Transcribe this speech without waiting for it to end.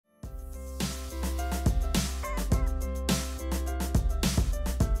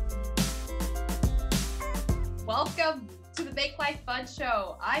Welcome to the Make Life Fun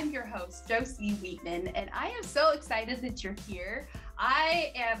Show. I'm your host, Josie Wheatman, and I am so excited that you're here.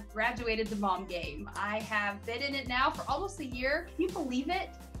 I have graduated the mom game. I have been in it now for almost a year. Can you believe it?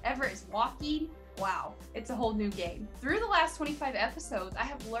 Everett is walking. Wow, it's a whole new game. Through the last 25 episodes, I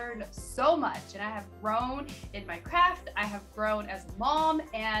have learned so much and I have grown in my craft. I have grown as a mom,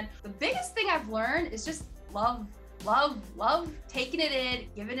 and the biggest thing I've learned is just love, taking it in,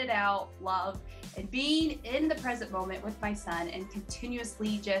 giving it out, love, and being in the present moment with my son and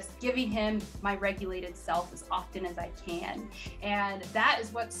continuously just giving him my regulated self as often as I can. And that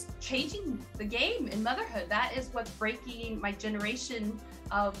is what's changing the game in motherhood. That is what's breaking my generation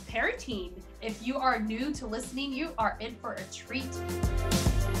of parenting. If you are new to listening, you are in for a treat.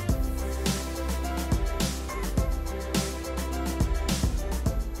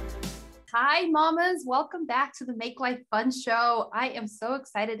 Hi, mamas. Welcome back to the Make Life Fun Show. I am so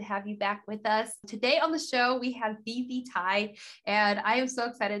excited to have you back with us. Today on the show, we have Vivi Tai, and I am so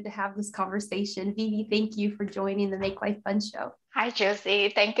excited to have this conversation. Vivi, thank you for joining the Make Life Fun Show. Hi,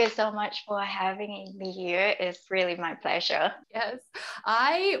 Josie. Thank you so much for having me here. It's really my pleasure. Yes,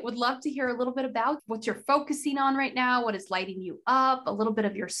 I would love to hear a little bit about what you're focusing on right now, what is lighting you up, a little bit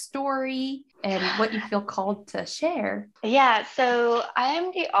of your story, and what you feel called to share. Yeah, so I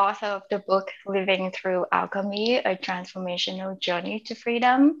am the author of the book Living Through Alchemy, a transformational journey to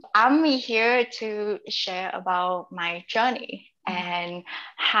freedom. I'm here to share about my journey and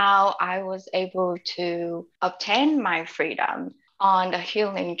how I was able to obtain my freedom on the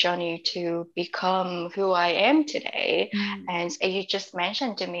healing journey to become who I am today. And as you just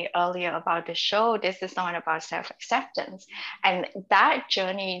mentioned to me earlier about the show, this is not about self-acceptance. And that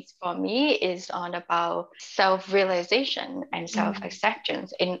journey for me is on about self-realization and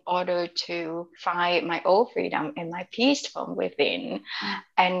self-acceptance in order to find my own freedom and my peace from within.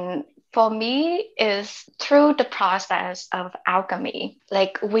 And for me, is through the process of alchemy.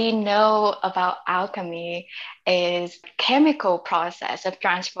 Like we know about alchemy is chemical process of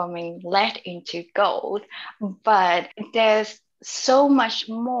transforming lead into gold, but there's so much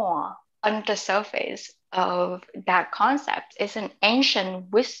more under the surface of that concept. It's an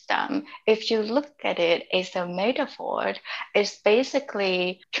ancient wisdom. If you look at it as a metaphor, it's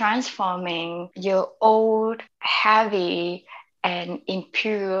basically transforming your old, heavy, and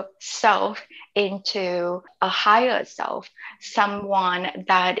impure self into a higher self, someone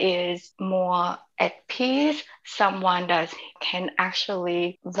that is more at peace, someone that can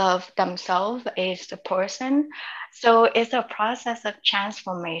actually love themselves as a person. So it's a process of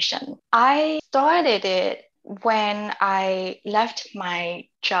transformation. I started it when I left my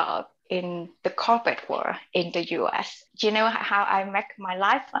job in the corporate world in the US. You know how I make my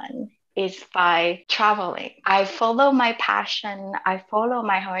life fun? Is by traveling. I follow my passion. I follow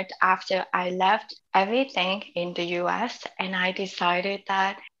my heart after I left everything in the US, and I decided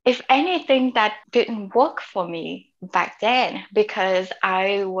that if anything that didn't work for me back then, because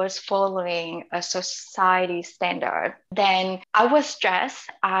I was following a society standard, then I was stressed,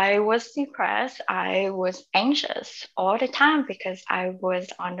 I was depressed, I was anxious all the time because I was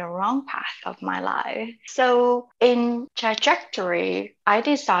on the wrong path of my life. So in trajectory, I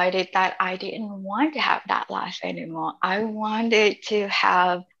decided that I didn't want to have that life anymore. I wanted to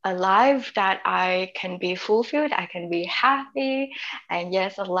have a life that I can be fulfilled, I can be happy, and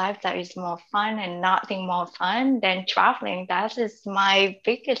yes, a life that is more fun, and nothing more fun than traveling. That is my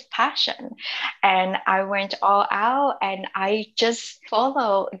biggest passion. And I went all out and I just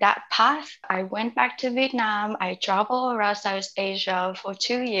followed that path. I went back to Vietnam. I traveled around South Asia for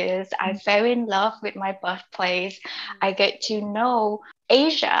 2 years. I fell in love with my birthplace. I get to know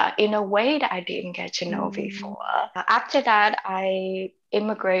Asia in a way that I didn't get to know before. After that, I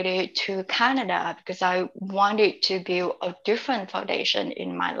immigrated to Canada because I wanted to build a different foundation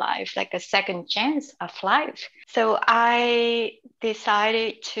in my life, like a second chance of life. So I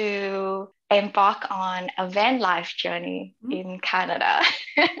decided to embark on a van life journey in Canada.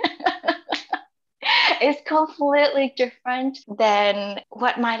 It's completely different than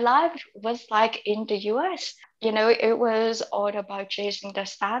what my life was like in the US. You know, it was all about chasing the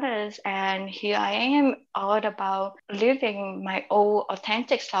status, and here I am, all about living my own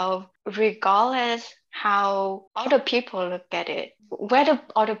authentic self, regardless how other people look at it. Whether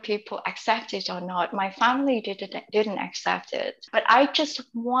other people accept it or not, my family didn't accept it. But I just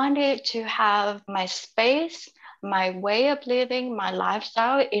wanted to have my space, my way of living, my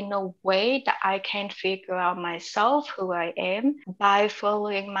lifestyle in a way that I can figure out myself, who I am, by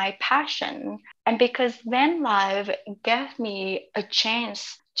following my passion. And because van life gave me a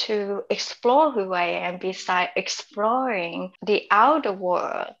chance to explore who I am besides exploring the outer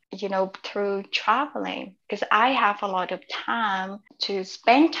world, through traveling, because I have a lot of time to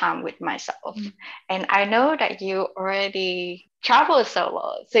spend time with myself. And I know that you already travel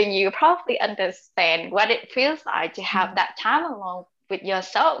solo, so you probably understand what it feels like to have that time alone with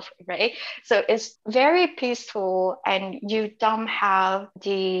yourself, right? So it's very peaceful, and you don't have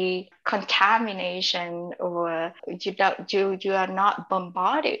the contamination, or you are not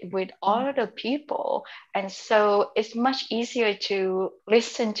bombarded with all the people, and so it's much easier to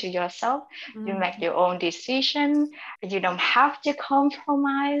listen to yourself. You make your own decision. You don't have to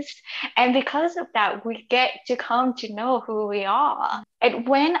compromise, and because of that, we get to come to know who we are. And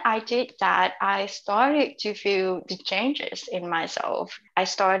when I did that, I started to feel the changes in myself. I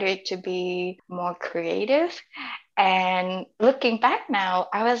started to be more creative. And looking back now,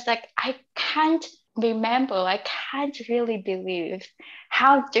 I was like, I can't really believe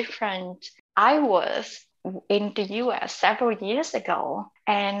how different I was in the US several years ago.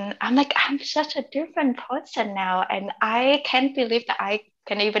 And I'm like, I'm such a different person now. And I can't believe that I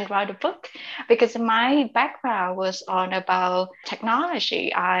can even write a book, because my background was on about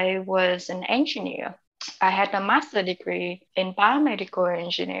technology. I was an engineer. I had a master's degree in biomedical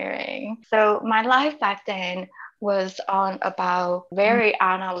engineering. So my life back then was on about very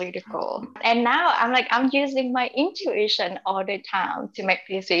analytical. And now I'm using my intuition all the time to make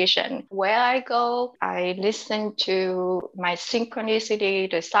decisions. Where I go, I listen to my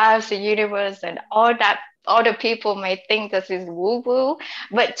synchronicity, the signs of the universe, and all that. Other people may think this is woo-woo,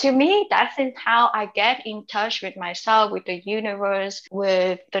 but to me, that is how I get in touch with myself, with the universe,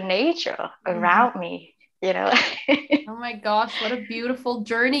 with the nature around me. Oh my gosh, what a beautiful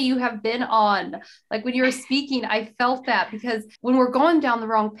journey you have been on. Like when you were speaking, I felt that, because when we're going down the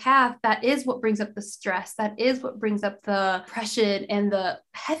wrong path, that is what brings up the stress. That is what brings up the depression and the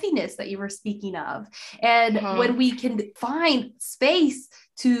heaviness that you were speaking of. And when we can find space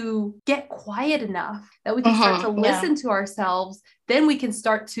to get quiet enough that we can start to listen to ourselves, then we can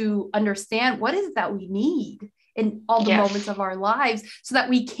start to understand what is it that we need in all the moments of our lives, so that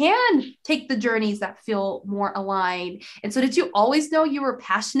we can take the journeys that feel more aligned. And so did you always know you were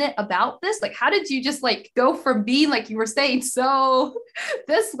passionate about this? Like, how did you just go from being, like you were saying, so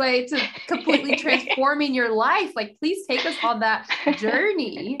this way to completely transforming your life? Like, please take us on that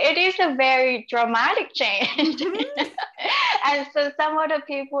journey. It is a very dramatic change. And so some of the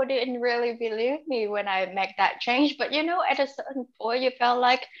people didn't really believe me when I make that change. But at a certain point, you felt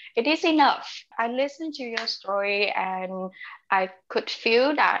like it is enough. I listened to your story and I could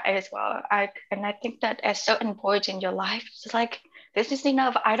feel that as well. I think that at certain points in your life, it's like, this is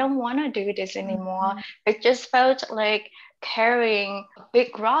enough. I don't want to do this anymore. It just felt like carrying a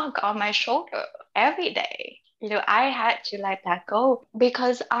big rock on my shoulder every day. I had to let that go,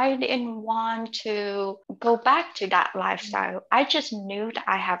 because I didn't want to go back to that lifestyle. I just knew that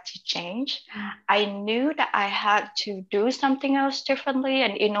I had to change. I knew that I had to do something else differently.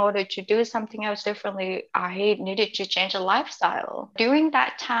 And in order to do something else differently, I needed to change the lifestyle. During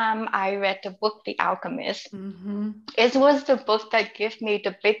that time, I read the book, The Alchemist. It was the book that gave me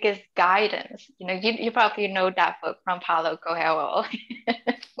the biggest guidance. You probably know that book from Paulo Coelho.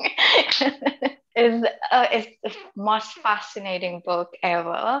 It's the most fascinating book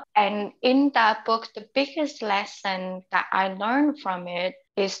ever. And in that book, the biggest lesson that I learned from it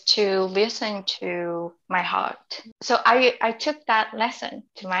is to listen to my heart. So I took that lesson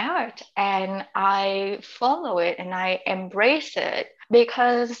to my heart and I follow it and I embrace it,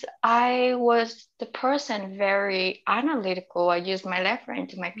 because I was the person very analytical. I used my left brain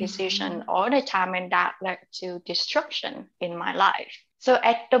to make decisions all the time, and that led to destruction in my life. So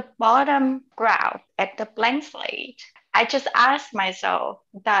at the bottom ground, at the blank slate, I just asked myself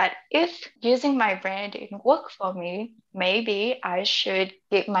that if using my brain didn't work for me, maybe I should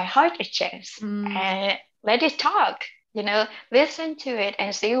give my heart a chance and let it talk, listen to it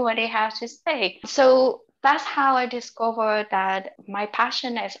and see what it has to say. So that's how I discovered that my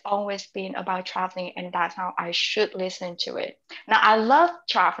passion has always been about traveling, and that's how I should listen to it. Now, I love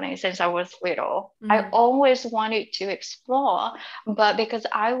traveling since I was little. I always wanted to explore, but because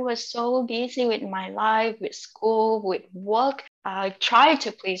I was so busy with my life, with school, with work, I tried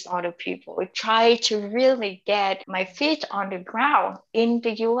to please other people. I tried to really get my feet on the ground in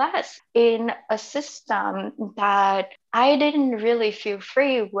the US, in a system that I didn't really feel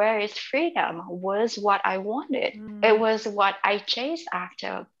free. Whereas freedom was what I wanted. It was what I chased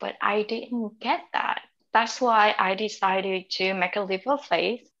after, but I didn't get that. That's why I decided to make a leap of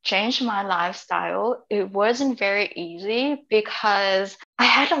faith, change my lifestyle. It wasn't very easy because I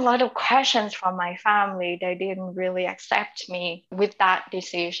had a lot of questions from my family. They didn't really accept me with that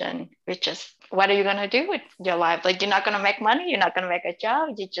decision, which is, what are you going to do with your life? Like, you're not going to make money. You're not going to make a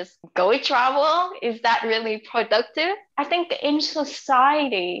job. You just go travel. Is that really productive? I think in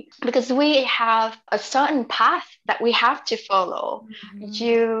society, because we have a certain path that we have to follow,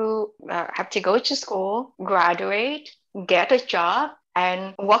 you have to go to school, graduate, get a job,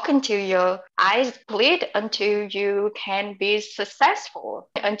 and work until your eyes bleed, until you can be successful,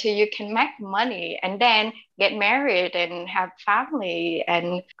 until you can make money, and then get married and have family,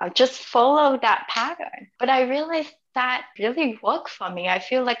 and just follow that pattern. But I realized that really worked for me. I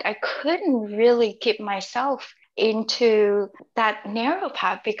feel like I couldn't really keep myself into that narrow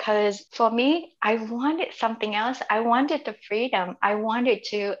path, because for me, I wanted something else. I wanted the freedom. I wanted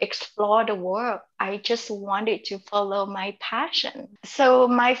to explore the world. I just wanted to follow my passion. So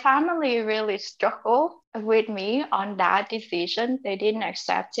my family really struggled with me on that decision. They didn't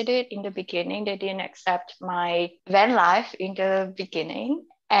accept it in the beginning. They didn't accept my van life in the beginning.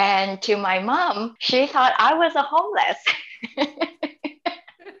 And to my mom, she thought I was a homeless.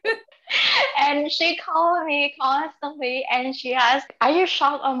 And she called me constantly and she asked, are you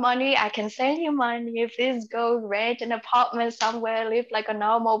short on money? I can send you money. Please go rent an apartment somewhere, live like a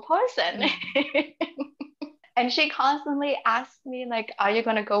normal person. And she constantly asked me, like, are you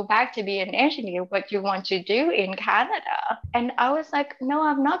going to go back to be an engineer? What you want to do in Canada? And I was like, no,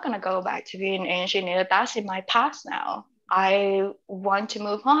 I'm not going to go back to be an engineer. That's in my past now. I want to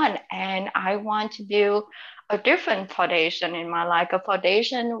move on, and I want to build a different foundation in my life, a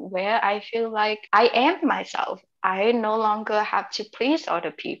foundation where I feel like I am myself. I no longer have to please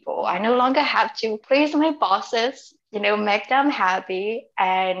other people. I no longer have to please my bosses, make them happy,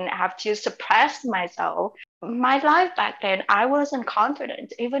 and have to suppress myself. My life back then, I wasn't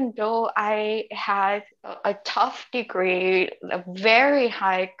confident, even though I had a tough degree, a very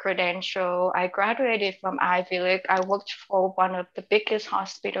high credential. I graduated from Ivy League. I worked for one of the biggest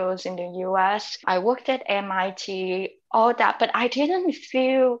hospitals in the US. I worked at MIT, all that, but I didn't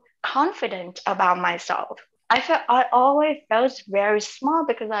feel confident about myself. I always felt very small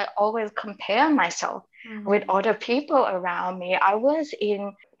because I always compare myself with other people around me. I was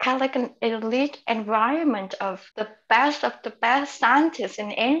in kind of like an elite environment of the best scientists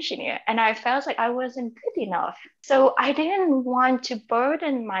and engineers, and I felt like I wasn't good enough. So I didn't want to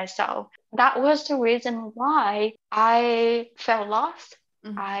burden myself. That was the reason why I felt lost.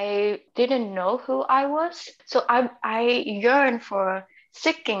 I didn't know who I was. So I yearned for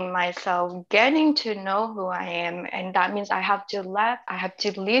seeking myself, getting to know who I am. And that means I have to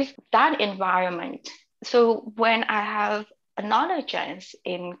leave that environment. So when I have another chance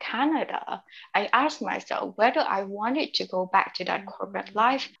in Canada, I asked myself whether I wanted to go back to that corporate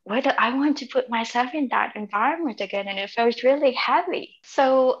life, whether I want to put myself in that environment again. And it felt really heavy.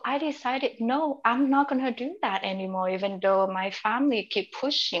 So I decided, no, I'm not going to do that anymore, even though my family keep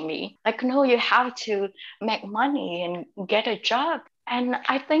pushing me. Like, no, you have to make money and get a job. And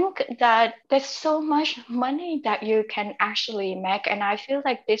I think that there's so much money that you can actually make. And I feel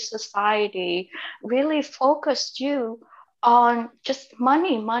like this society really focused you on just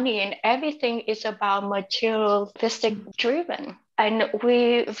money, and everything is about materialistic driven. And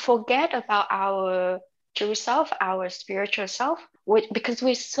we forget about our true self, our spiritual self, because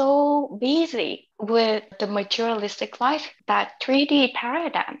we're so busy with the materialistic life, that 3D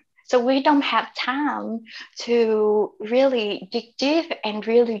paradigm. So we don't have time to really dig deep and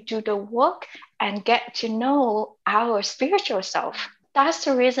really do the work and get to know our spiritual self. That's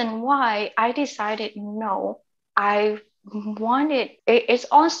the reason why I decided, no, it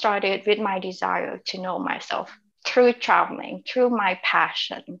all started with my desire to know myself through traveling, through my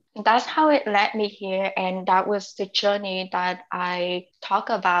passion. That's how it led me here. And that was the journey that I talk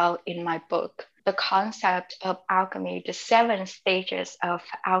about in my book. The concept of alchemy, the 7 stages of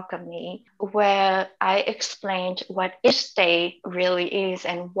alchemy, where I explained what each stage really is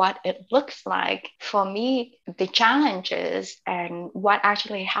and what it looks like. For me, the challenges and what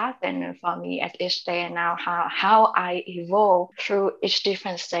actually happened for me at each stage, and now how I evolve through each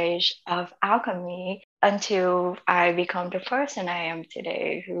different stage of alchemy until I become the person I am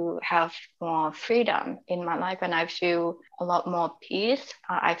today, who have more freedom in my life, and I feel a lot more peace.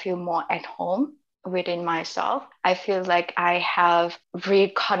 I feel more at home within myself. I feel like I have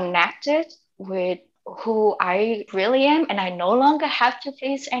reconnected with who I really am, and I no longer have to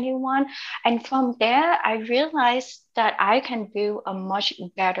please anyone. And from there, I realized that I can build a much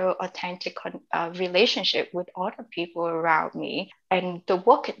better, authentic relationship with other people around me. And the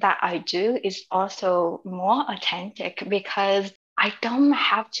work that I do is also more authentic because I don't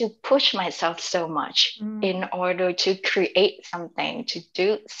have to push myself so much in order to create something, to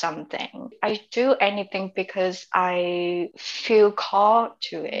do something. I do anything because I feel called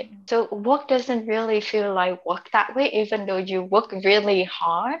to it. So work doesn't really feel like work that way, even though you work really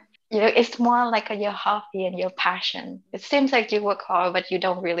hard. It's more like your hobby and your passion. It seems like you work hard, but you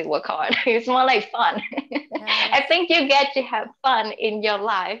don't really work hard. It's more like fun. Yes. I think you get to have fun in your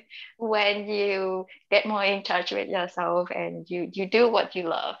life when you get more in touch with yourself and you do what you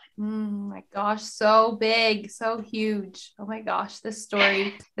love. My gosh, so big, so huge. Oh my gosh, this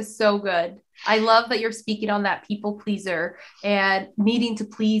story is so good. I love that you're speaking on that people pleaser and needing to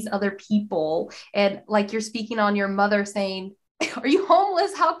please other people. And like you're speaking on your mother saying, are you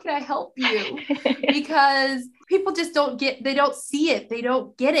homeless? How can I help you? Because people just they don't see it. They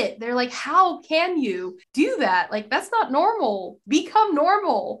don't get it. They're like, how can you do that? Like, that's not normal. Become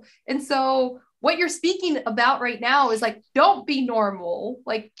normal. And so what you're speaking about right now is like, don't be normal.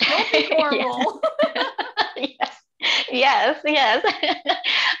 Like, don't be normal. Yes.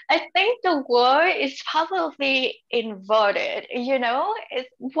 I think the word is probably inverted. It's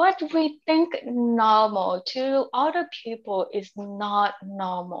what we think normal to other people is not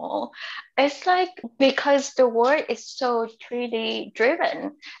normal. It's like because the word is so 3D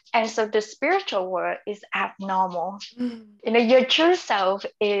driven, and so the spiritual word is abnormal. Your true self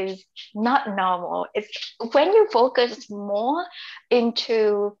is not normal. It's when you focus more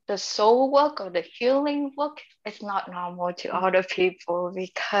into the soul work or the healing work, it's not normal to other people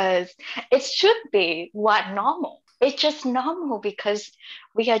because it should be what normal. It's just normal because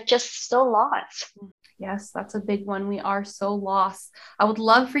we are just so lost. Yes, that's a big one. We are so lost. I would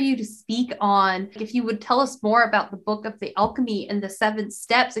love for you to speak on if you would tell us more about the book of the alchemy and the 7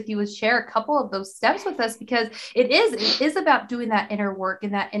 steps, if you would share a couple of those steps with us, because it is about doing that inner work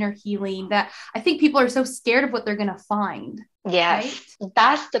and that inner healing that I think people are so scared of what they're going to find. Yes, right?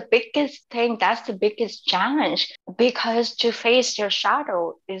 That's the biggest thing. That's the biggest challenge because to face your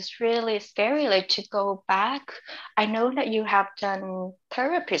shadow is really scary. Like to go back. I know that you have done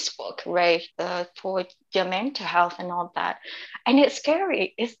therapist work, right? For your mental health and all that. And it's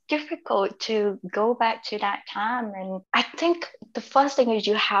scary. It's difficult to go back to that time. And I think the first thing is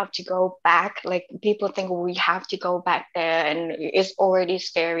you have to go back. Like people think we have to go back there and it's already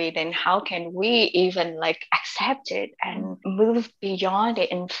scary. Then how can we even like accept it and move beyond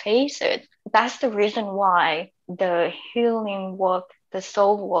it and face it? That's the reason why the healing work, the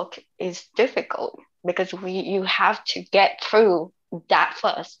soul work is difficult because you have to get through that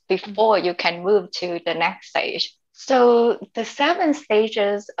first before you can move to the next stage. So the 7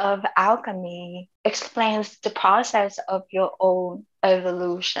 stages of alchemy explains the process of your own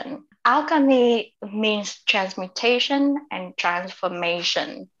evolution. Alchemy means transmutation and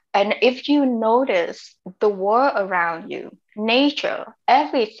transformation. And if you notice the world around you, nature,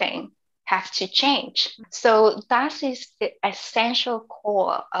 everything has to change. So that is the essential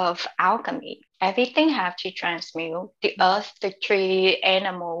core of alchemy. Everything has to transmute. The earth, the tree,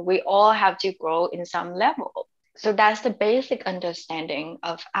 animal, we all have to grow in some level. So that's the basic understanding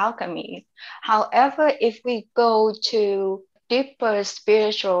of alchemy. However, if we go to deeper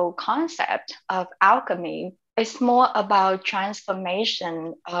spiritual concept of alchemy, it's more about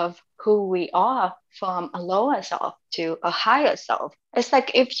transformation of who we are from a lower self to a higher self. It's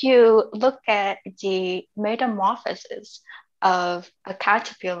like if you look at the metamorphosis of a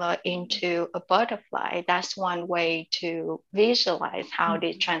caterpillar into a butterfly, that's one way to visualize how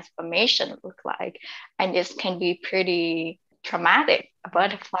the transformation look like. And this can be pretty traumatic. A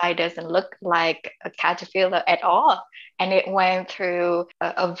butterfly doesn't look like a caterpillar at all. And it went through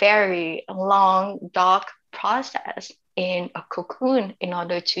a very long, dark process in a cocoon in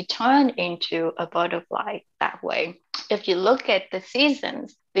order to turn into a butterfly that way. If you look at the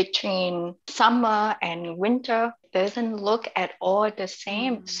seasons between summer and winter, it doesn't look at all the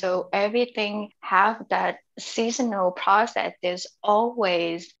same. So everything have that seasonal process. There's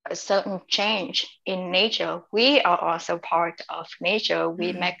always a certain change in nature. We are also part of nature.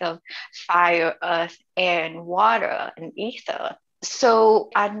 We make of fire, earth, air, and water, and ether. So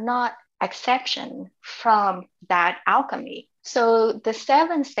are not exception from that alchemy. So the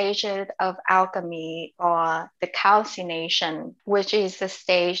 7 stages of alchemy are the calcination, which is the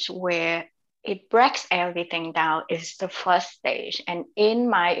stage where it breaks everything down, is the first stage. And in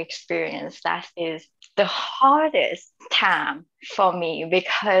my experience, that is the hardest time for me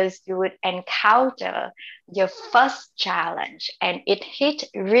because you would encounter your first challenge and it hit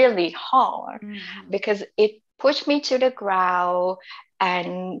really hard because it pushed me to the ground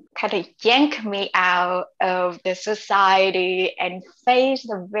and kind of yanked me out of the society and face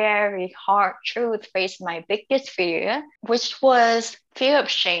the very hard truth, face my biggest fear, which was fear of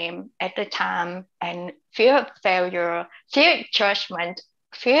shame at the time and fear of failure, fear of judgment,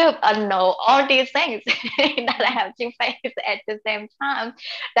 fear of unknown, all these things that I have to face at the same time.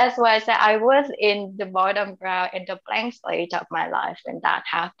 That's why I said I was in the bottom ground in the blank slate of my life when that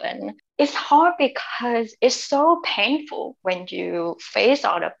happened. It's hard because it's so painful when you face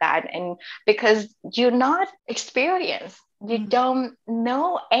all of that, and because you're not experienced. You don't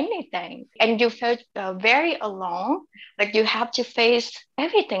know anything and you feel very alone, like you have to face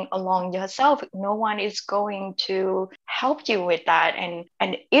everything alone yourself. No one is going to help you with that.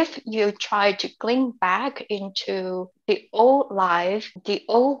 And if you try to cling back into the old life, the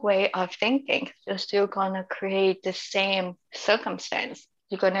old way of thinking, you're still going to create the same circumstance.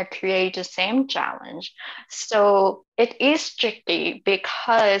 You're going to create the same challenge. So it is tricky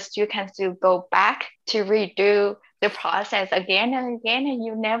because you can still go back to redo the process again and again, and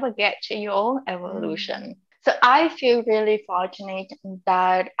you never get to your own evolution. So I feel really fortunate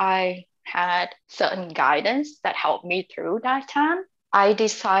that I had certain guidance that helped me through that time. I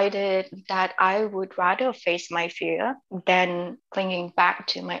decided that I would rather face my fear than clinging back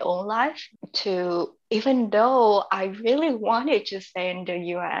to my own life. To even though I really wanted to stay in the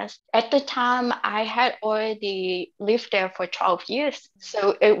US, at the time I had already lived there for 12 years.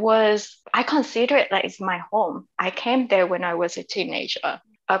 So I consider it like it's my home. I came there when I was a teenager.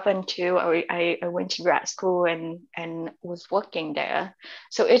 Up until I went to grad school and was working there.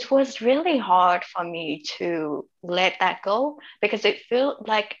 So it was really hard for me to let that go because it felt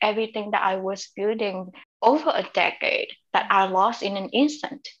like everything that I was building over a decade that I lost in an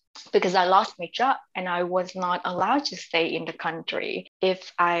instant because I lost my job and I was not allowed to stay in the country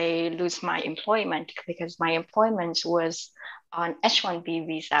if I lose my employment because my employment was on H-1B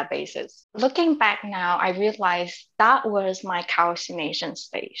visa basis. Looking back now, I realized that was my calcination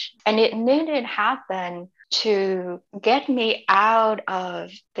stage. And it needed happen to get me out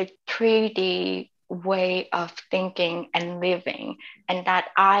of the 3D way of thinking and living, and that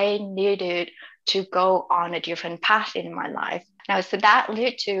I needed to go on a different path in my life. Now, so that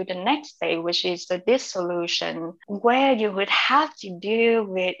led to the next stage, which is the dissolution, where you would have to deal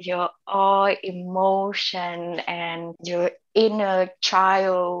with your all emotion and your inner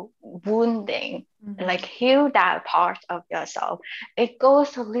child wounding, like heal that part of yourself. It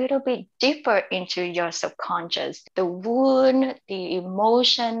goes a little bit deeper into your subconscious, the wound, the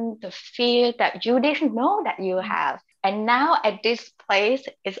emotion, the fear that you didn't know that you have. And now at this place,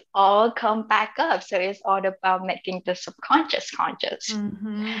 it's all come back up. So it's all about making the subconscious conscious.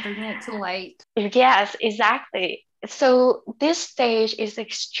 Bringing it to light. Yes, exactly. So this stage is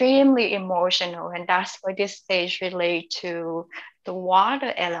extremely emotional, and that's why this stage relates to the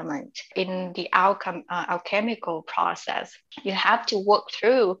water element in the alchemical process. You have to work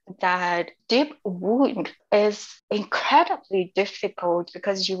through that deep wound. Is incredibly difficult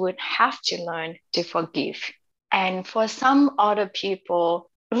because you would have to learn to forgive. And for some other people,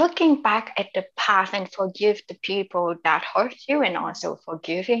 looking back at the past and forgive the people that hurt you and also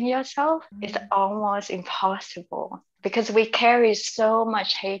forgiving yourself is almost impossible because we carry so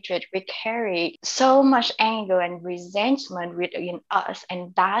much hatred, we carry so much anger and resentment within us.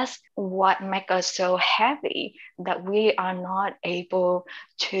 And that's what makes us so heavy that we are not able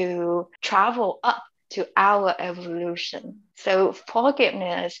to travel up to our evolution. So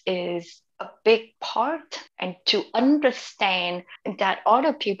forgiveness is a big part, and to understand that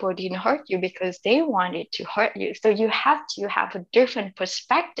other people didn't hurt you because they wanted to hurt you. So you have to have a different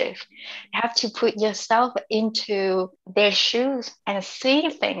perspective. You have to put yourself into their shoes and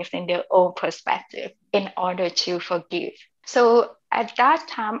see things in their own perspective in order to forgive. So at that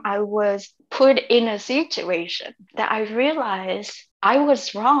time, I was put in a situation that I realized I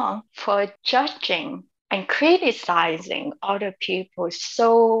was wrong for judging and criticizing other people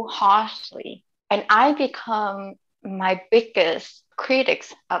so harshly. And I become my biggest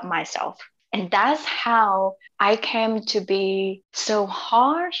critics of myself. And that's how I came to be so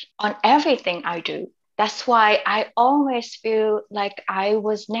harsh on everything I do. That's why I always feel like I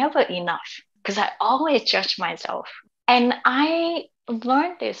was never enough because I always judge myself. And I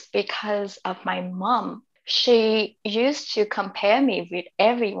learned this because of my mom. She used to compare me with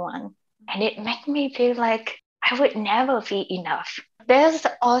everyone. And it made me feel like I would never be enough. There's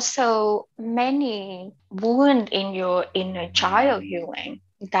also many wounds in your inner child healing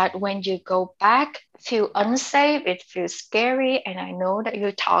that when you go back, feel unsafe, it feels scary. And I know that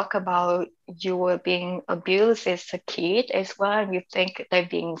you talk about you were being abused as a kid as well. And you think they're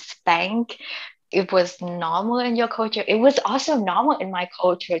being spanked. it was normal in your culture. It was also normal in my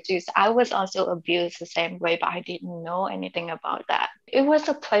culture too. So I was also abused the same way, but I didn't know anything about that. It was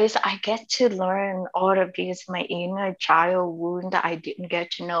a place I get to learn all of these, my inner child wound that I didn't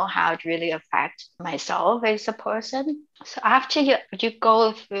get to know how it really affect myself as a person. So after you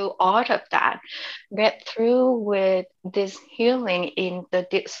go through all of that, get through with this healing in the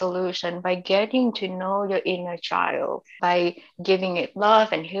deep solution by getting to know your inner child, by giving it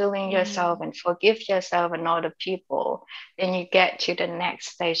love and healing yourself and forgive yourself and other people, then you get to the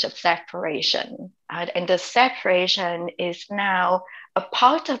next stage of separation. And the separation is now a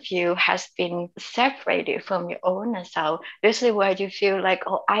part of you has been separated from your own self. This is where you feel like,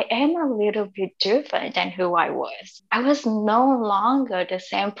 oh, I am a little bit different than who I was. I was no longer the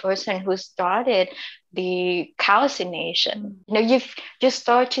same person who started the calcination. You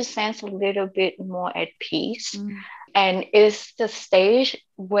start to sense a little bit more at peace. And it's the stage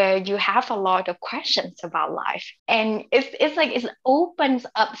where you have a lot of questions about life. And it's like it opens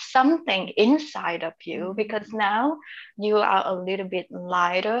up something inside of you because now you are a little bit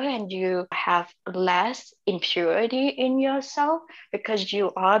lighter and you have less impurity in yourself because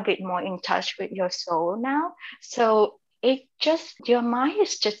you are a bit more in touch with your soul now. So your mind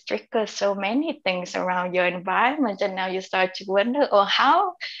is just triggers so many things around your environment, and now you start to wonder, oh,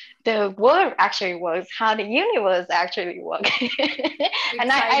 how the world actually works, how the universe actually works.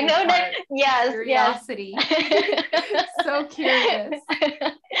 And I know that, yes, curiosity. Yes. So curious.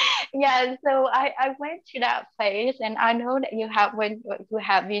 Yeah, so I went to that phase, and I know that you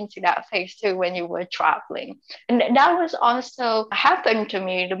have been to that phase too when you were traveling. And that was also happened to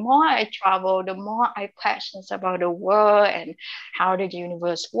me. The more I travel, the more I questions about the world and how the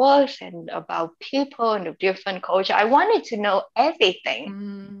universe works and about people and the different culture. I wanted to know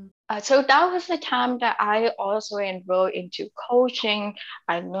everything. So that was the time that I also enrolled into coaching.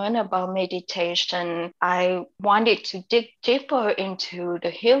 I learned about meditation. I wanted to dig deeper into the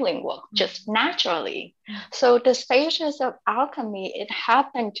healing work just naturally. So the stages of alchemy, it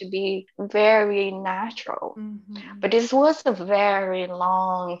happened to be very natural. But this was a very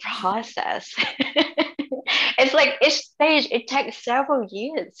long process. It's like each stage, it takes several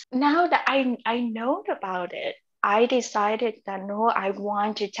years. Now that I know about it, I decided that no, I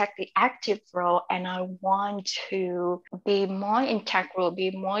want to take the active role and I want to be more integral,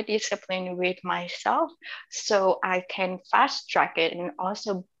 be more disciplined with myself so I can fast track it and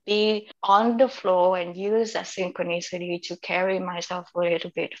also be on the floor and use that synchronicity to carry myself a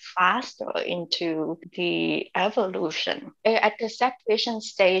little bit faster into the evolution. At the separation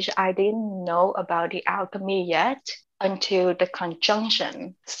stage, I didn't know about the alchemy yet until the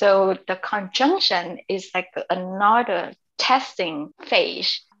conjunction. So the conjunction is like another testing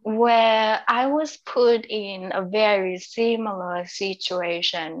phase where I was put in a very similar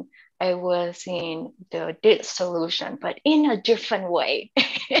situation. I was in the dissolution, but in a different way.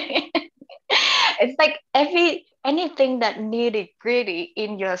 It's like anything that needed gritty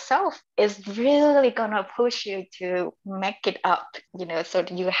in yourself is really gonna push you to make it up, so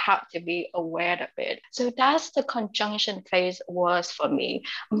you have to be aware of it. So that's the conjunction phase was for me.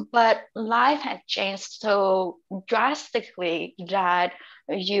 But life had changed so drastically that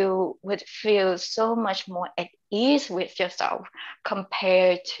you would feel so much more at ease with yourself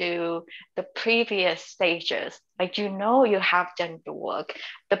compared to the previous stages. Like, you have done the work.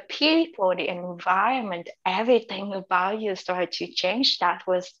 The people, the environment, everything about you started to change. That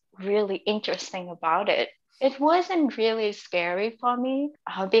was really interesting about it. It wasn't really scary for me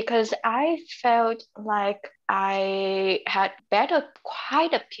because I felt like I had better,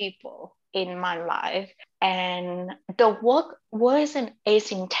 quieter people in my life, and the work wasn't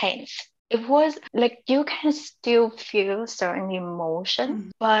as intense. It was like you can still feel certain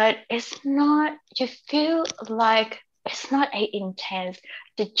emotion, but it's not, you feel like it's not as intense.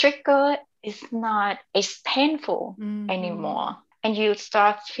 The trigger is not as painful anymore. And you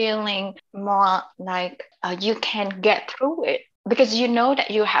start feeling more like you can get through it because you know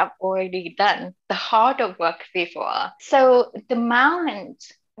that you have already done the harder work before. So the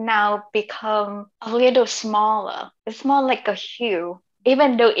mountains now become a little smaller. It's more like a hill,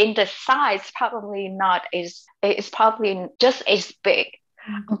 even though in the size probably not as, it's probably just as big.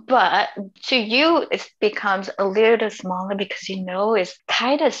 But to you, it becomes a little smaller because it's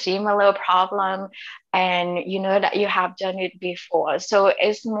kind of similar problem and you know that you have done it before. So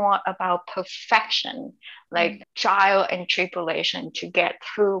it's more about perfection, like trial and tribulation to get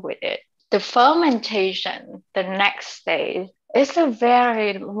through with it. The fermentation, the next stage, is a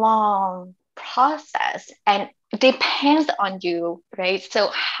very long process and depends on you, right? So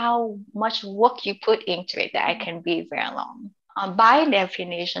how much work you put into it, that can be very long. By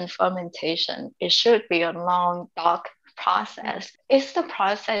definition, fermentation, it should be a long, dark process. It's the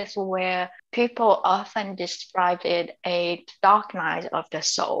process where people often describe it a dark night of the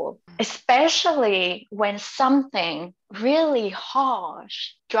soul, especially when something really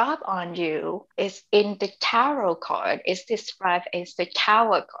harsh drop on you. Is in the tarot card. It's described as the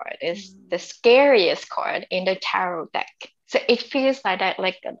tower card. It's the scariest card in the tarot deck. So it feels like that,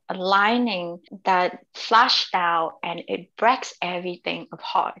 like a lightning that flashed out and it breaks everything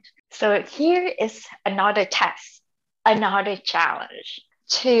apart. So here is another test, another challenge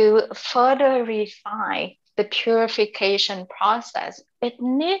to further refine the purification process. It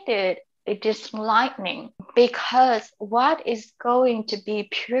needed this lightning because what is going to be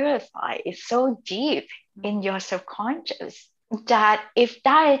purified is so deep in your subconscious that if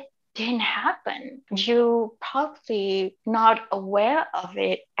that didn't happen, you probably not aware of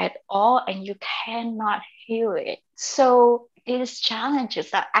it at all and you cannot heal it. So these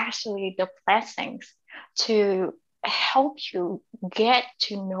challenges are actually the blessings to help you get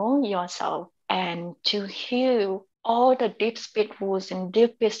to know yourself and to heal all the deepest wounds and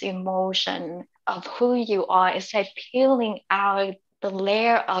deepest emotion of who you are. It's like peeling out the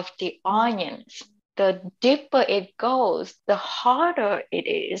layer of the onions. The deeper it goes, the harder it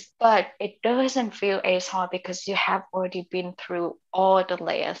is, but it doesn't feel as hard because you have already been through all the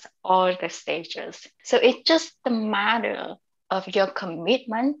layers, all the stages. So it's just a matter of your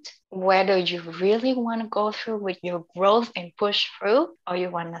commitment, whether you really want to go through with your growth and push through, or you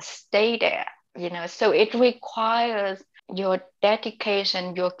want to stay there. So it requires your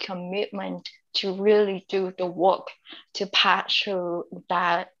dedication, your commitment to really do the work to pass through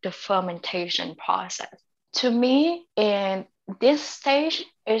the fermentation process. To me, in this stage,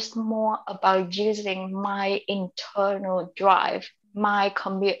 it's more about using my internal drive, my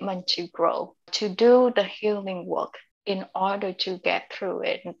commitment to grow, to do the healing work in order to get through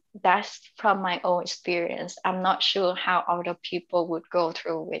it. That's from my own experience. I'm not sure how other people would go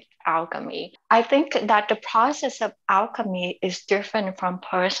through with alchemy. I think that the process of alchemy is different from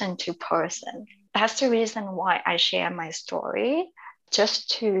person to person. That's the reason why I share my story,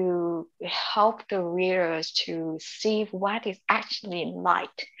 just to help the readers to see what it's actually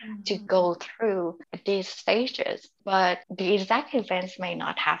like to go through these stages. But the exact events may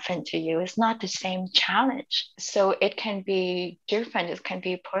not happen to you. It's not the same challenge. So it can be different. It can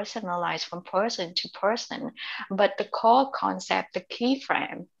be personalized from person to person. But the core concept, the key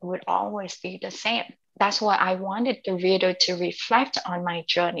frame would always be the same. That's why I wanted the reader to reflect on my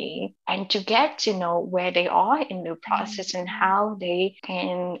journey and to get to know where they are in the process and how they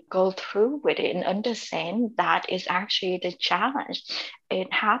can go through with it and understand that is actually the challenge.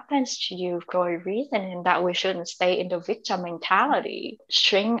 It happens to you for a reason, and that we shouldn't stay in the victim mentality,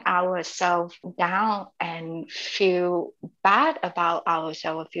 shrink ourselves down and feel bad about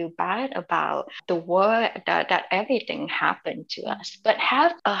ourselves, feel bad about the world, that everything happened to us, but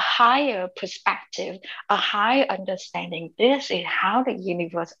have a higher perspective, a higher understanding. This is how the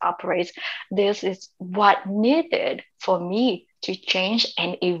universe operates. This is what needed for me to change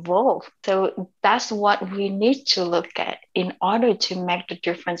and evolve. So that's what we need to look at in order to make the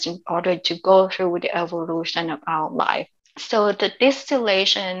difference, in order to go through the evolution of our life. So the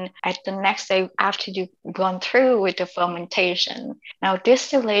distillation at the next day after you've gone through with the fermentation. Now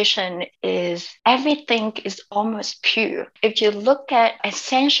distillation is everything is almost pure. If you look at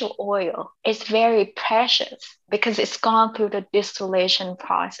essential oil, it's very precious because it's gone through the distillation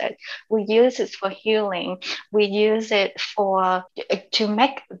process. We use it for healing. We use it to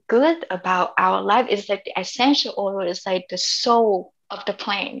make good about our life. It's like the essential oil is like the soul of the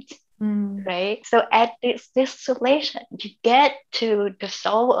plant. Right? So at this distillation, you get to the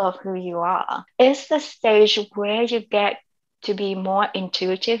soul of who you are. It's the stage where you get to be more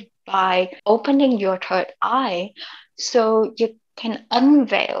intuitive by opening your third eye so you can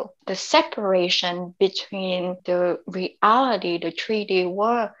unveil the separation between the reality, the 3D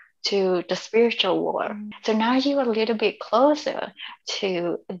world, to the spiritual world. So now you're a little bit closer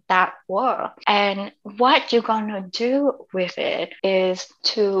to that world. And what you're going to do with it is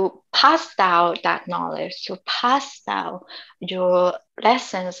to pass down that knowledge, to pass down your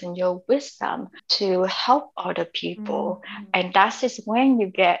lessons and your wisdom to help other people. And that is when you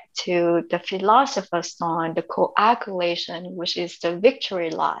get to the philosopher's stone, the coagulation, which is the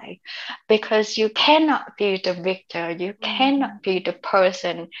victory line, because you cannot be the victor, you cannot be the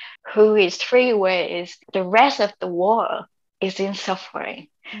person who is free, whereas the rest of the world is in suffering.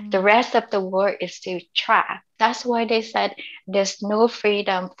 The rest of the world is still trapped. That's why they said there's no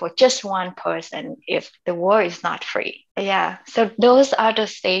freedom for just one person if the world is not free. Yeah. So those are the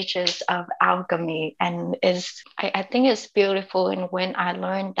stages of alchemy. And I think it's beautiful. And when I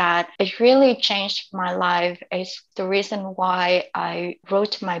learned that, it really changed my life. It's the reason why I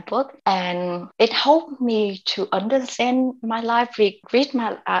wrote my book. And it helped me to understand my life.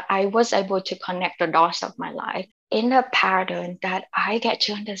 I was able to connect the dots of my life in a pattern that I get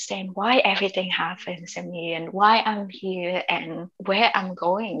to understand why everything happens to me and why I'm here and where I'm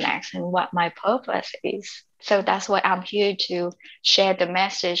going next and what my purpose is. So that's why I'm here to share the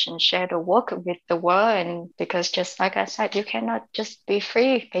message and share the work with the world. And because just like I said, you cannot just be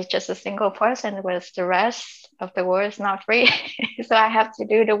free. It's just a single person, whereas the rest of the world is not free. So I have to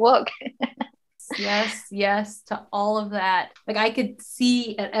do the work. Yes, to all of that. Like I could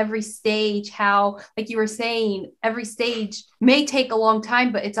see at every stage how, like you were saying, every stage may take a long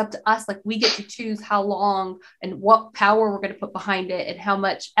time, but it's up to us. Like we get to choose how long and what power we're going to put behind it and how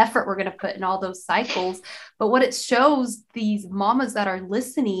much effort we're going to put in all those cycles. But what it shows these mamas that are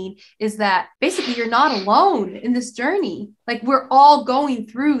listening is that basically you're not alone in this journey. Like we're all going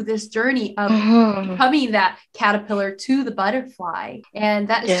through this journey of becoming that caterpillar to the butterfly. And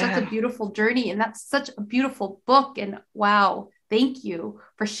that is such a beautiful journey. And that's such a beautiful book. And wow, thank you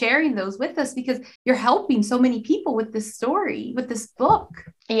for sharing those with us because you're helping so many people with this story, with this book.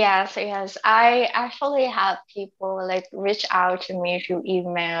 Yes. I actually have people like reach out to me through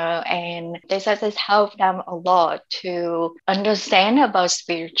email and they said this helped them a lot to understand about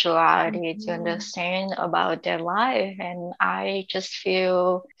spirituality, to understand about their life. And I just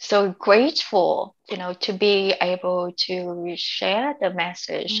feel so grateful, to be able to share the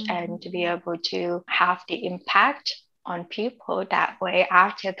message and to be able to have the impact on people that way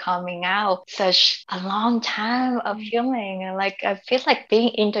after coming out such a long time of healing. And like I feel like being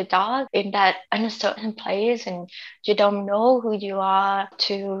in the dark in that uncertain place and you don't know who you are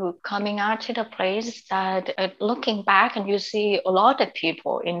to coming out to the place that looking back and you see a lot of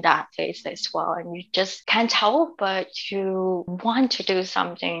people in that place as well, and you just can't help but to want to do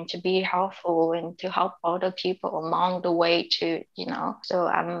something to be helpful and to help other people along the way too, so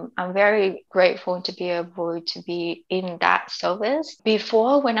I'm very grateful to be able to be in that service.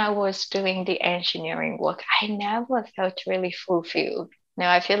 Before, when I was doing the engineering work, I never felt really fulfilled.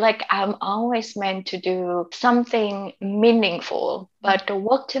 I feel like I'm always meant to do something meaningful, but the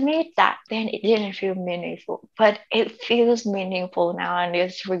work to me that then it didn't feel meaningful, but it feels meaningful now and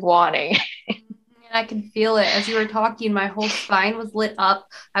it's rewarding. I can feel it as you were talking. My whole spine was lit up.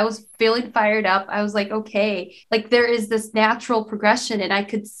 I was feeling fired up. I was like, okay, like there is this natural progression and I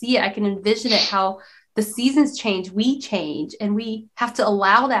could see it. I can envision it, how the seasons change, we change, and we have to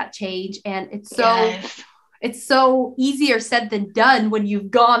allow that change. And it's so easier said than done when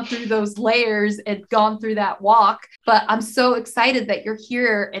you've gone through those layers and gone through that walk. But I'm so excited that you're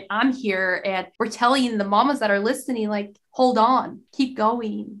here and I'm here and we're telling the mamas that are listening, like, hold on, keep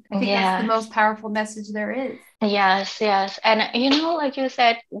going. I think that's the most powerful message there is. Yes. And, like you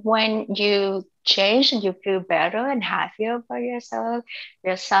said, when you change and you feel better and happier about yourself,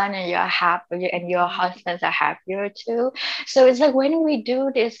 your son and you're happy and your husbands are happier too. So it's like when we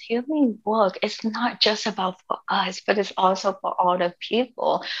do this healing work, it's not just about for us, but it's also for other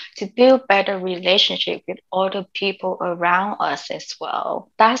people to build better relationship with other people around us as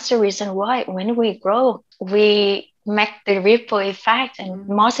well. That's the reason why when we grow, we make the ripple effect, and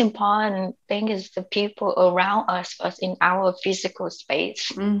most important thing is the people around us in our physical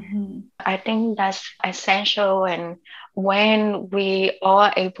space. I think that's essential, and when we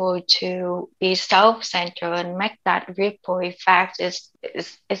are able to be self-centered and make that ripple effect, it's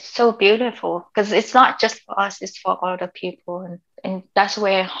so beautiful because it's not just for us, it's for other people, and that's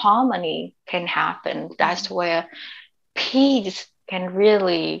where harmony can happen. That's where peace can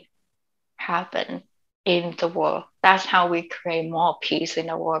really happen in the world. That's how we create more peace in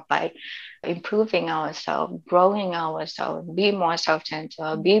the world, by improving ourselves, growing ourselves, be more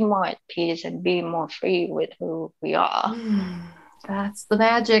self-centered, be more at peace, and be more free with who we are. That's the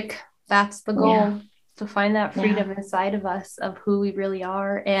magic. That's the goal, to find that freedom inside of us of who we really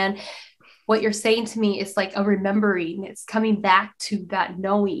are. And what you're saying to me is like a remembering. It's coming back to that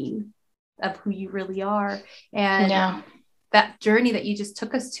knowing of who you really are. And that journey that you just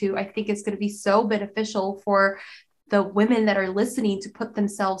took us to, I think is going to be so beneficial for the women that are listening to put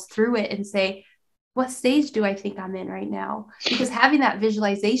themselves through it and say, what stage do I think I'm in right now? Because having that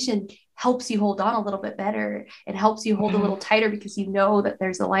visualization helps you hold on a little bit better. It helps you hold a little tighter because you know that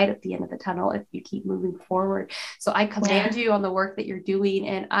there's a light at the end of the tunnel if you keep moving forward. So I commend you on the work that you're doing,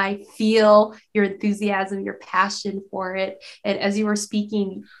 and I feel your enthusiasm, your passion for it. And as you were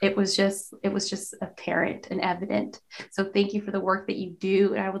speaking, it was just apparent and evident. So thank you for the work that you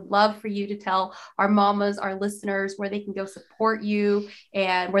do. And I would love for you to tell our mamas, our listeners, where they can go support you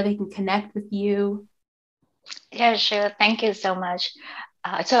and where they can connect with you. Yeah, sure. Thank you so much.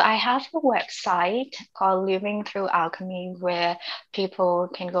 So I have a website called Living Through Alchemy where people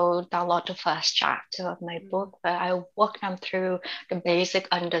can go download the first chapter of my book, where I walk them through the basic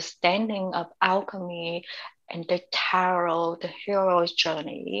understanding of alchemy and the tarot, the hero's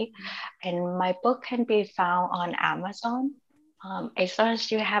journey. And my book can be found on Amazon. As long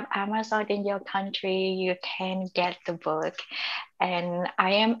as you have Amazon in your country, you can get the book. And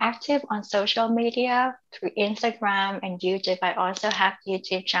I am active on social media through Instagram and YouTube. I also have a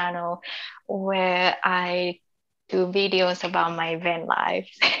YouTube channel where I do videos about my van life.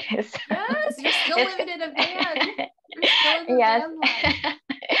 Yes, you're still living in a van. You're still in yes. van life.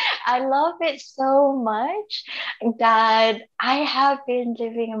 I love it so much that I have been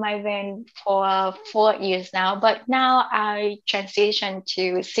living in my van for 4 years now, but now I transition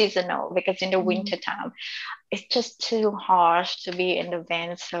to seasonal because in the winter time, it's just too harsh to be in the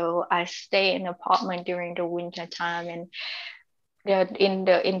van. So I stay in an apartment during the winter time, and in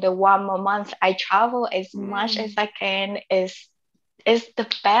the warmer months, I travel as much as I can. Is the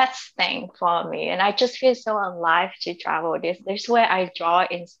best thing for me, and I just feel so alive to travel. This is where I draw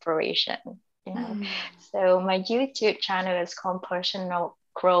inspiration, you know. So my YouTube channel is called Personal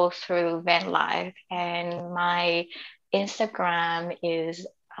Growth Through Van Life, and my Instagram is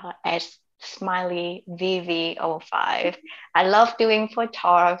at SmileyVV05. I love doing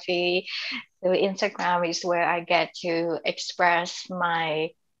photography, so Instagram is where I get to express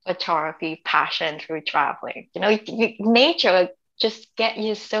my photography passion through traveling. You know, nature just get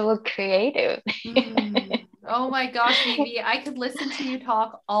you so creative. Oh my gosh, Vivi, I could listen to you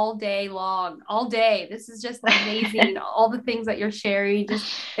talk all day long, all day. This is just amazing. All the things that you're sharing,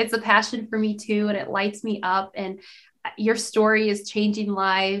 it's a passion for me too. And it lights me up, and your story is changing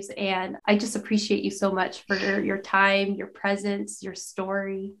lives. And I just appreciate you so much for your time, your presence, your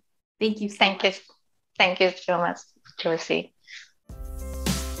story. Thank you so much. Thank you so much, Josie.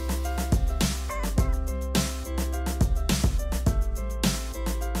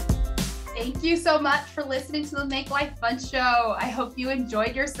 Thank you so much for listening to the Make Life Fun show. I hope you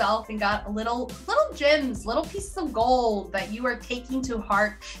enjoyed yourself and got a little gems, little pieces of gold that you are taking to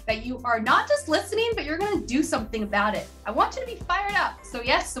heart, that you are not just listening, but you're going to do something about it. I want you to be fired up. So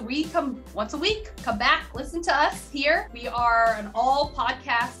yes, so we come once a week, come back, listen to us here. We are on all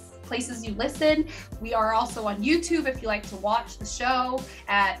podcasts places you listen. We are also on YouTube if you like to watch the show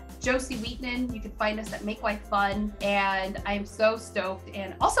at Josie Wheatman. You can find us at Make Life Fun, and I am so stoked.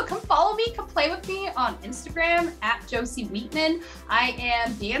 And also come follow me, come play with me on Instagram at Josie Wheatman. I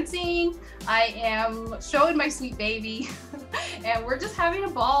am dancing, I am showing my sweet baby, and we're just having a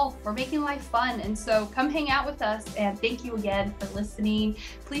ball. We're making life fun. And so come hang out with us, and thank you again for listening.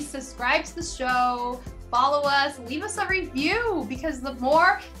 Please subscribe to the show. Follow us, leave us a review, because the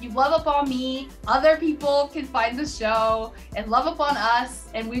more you love up on me, other people can find the show and love up on us,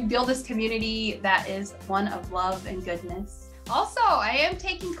 and we build this community that is one of love and goodness. Also, I am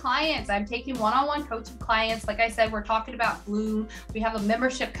taking clients. I'm taking one-on-one coaching clients. Like I said, we're talking about Bloom. We have a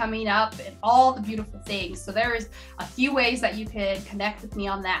membership coming up and all the beautiful things. So there is a few ways that you can connect with me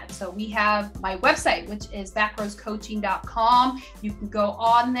on that. So we have my website, which is backrowscoaching.com. You can go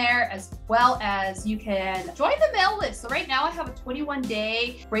on there, as well as you can join the mail list. So right now I have a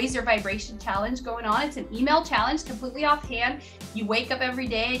 21-day Raise Your Vibration Challenge going on. It's an email challenge, completely offhand. You wake up every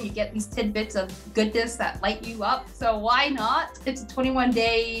day and you get these tidbits of goodness that light you up. So why not? It's a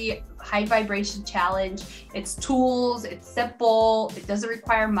 21-day high vibration challenge. It's tools, it's simple, it doesn't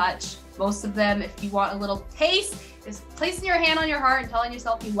require much. Most of them, if you want a little taste, is placing your hand on your heart and telling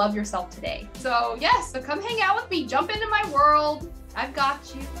yourself you love yourself today. So yes, so come hang out with me, jump into my world. I've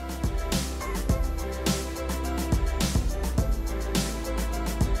got you.